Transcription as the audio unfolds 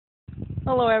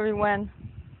Hello, everyone.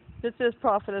 This is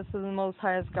Prophetess of the Most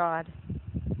Highest God.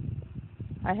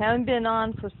 I haven't been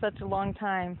on for such a long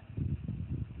time.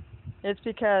 It's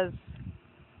because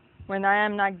when I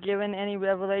am not given any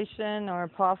revelation or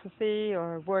prophecy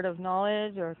or word of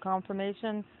knowledge or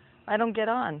confirmation, I don't get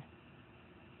on.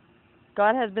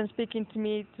 God has been speaking to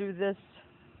me through this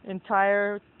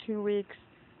entire 2 weeks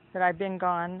that I've been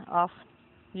gone off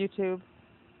YouTube,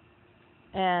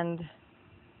 and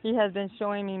He has been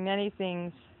showing me many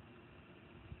things.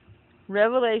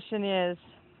 Revelation is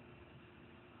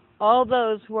all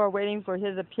those who are waiting for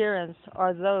His appearance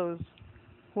are those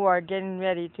who are getting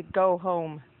ready to go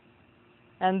home.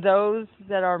 And those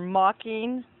that are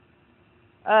mocking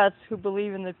us who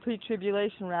believe in the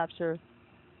pre-tribulation rapture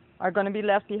are going to be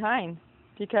left behind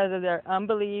because of their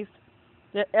unbelief,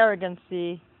 their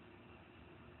arrogancy,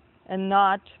 and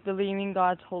not believing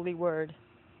God's holy word.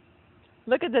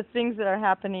 Look at the things that are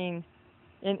happening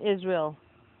in Israel,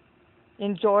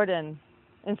 in Jordan,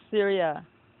 in Syria.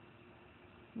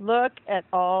 Look at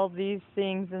all these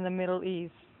things in the Middle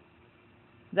East.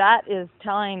 That is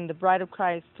telling the bride of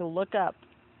Christ to look up,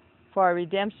 for our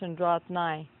redemption draweth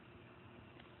nigh.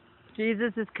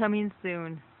 Jesus is coming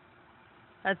soon.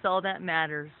 That's all that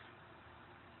matters.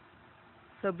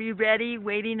 So be ready,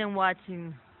 waiting, and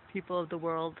watching, people of the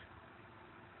world.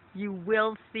 You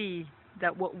will see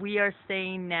that what we are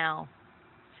saying now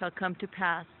shall come to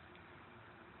pass.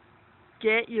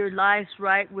 Get your lives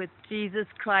right with Jesus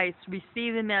Christ.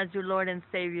 Receive Him as your Lord and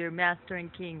Savior, Master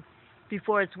and King,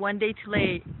 before it's one day too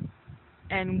late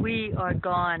and we are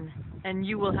gone and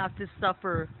you will have to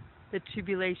suffer the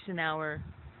tribulation hour.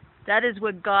 That is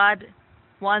what God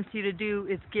wants you to do,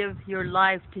 is give your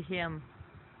life to Him.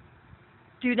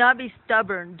 Do not be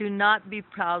stubborn. Do not be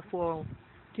proudful.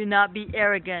 Do not be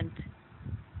arrogant.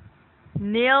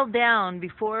 Kneel down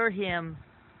before Him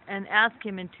and ask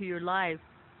Him into your life.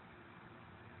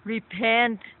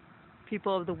 Repent,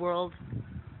 people of the world.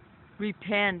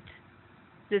 Repent.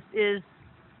 This is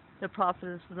the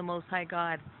prophetess of the Most High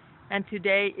God. And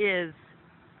today is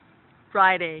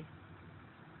Friday,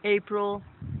 April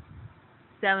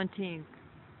 17th,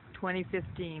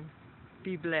 2015.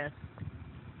 Be blessed.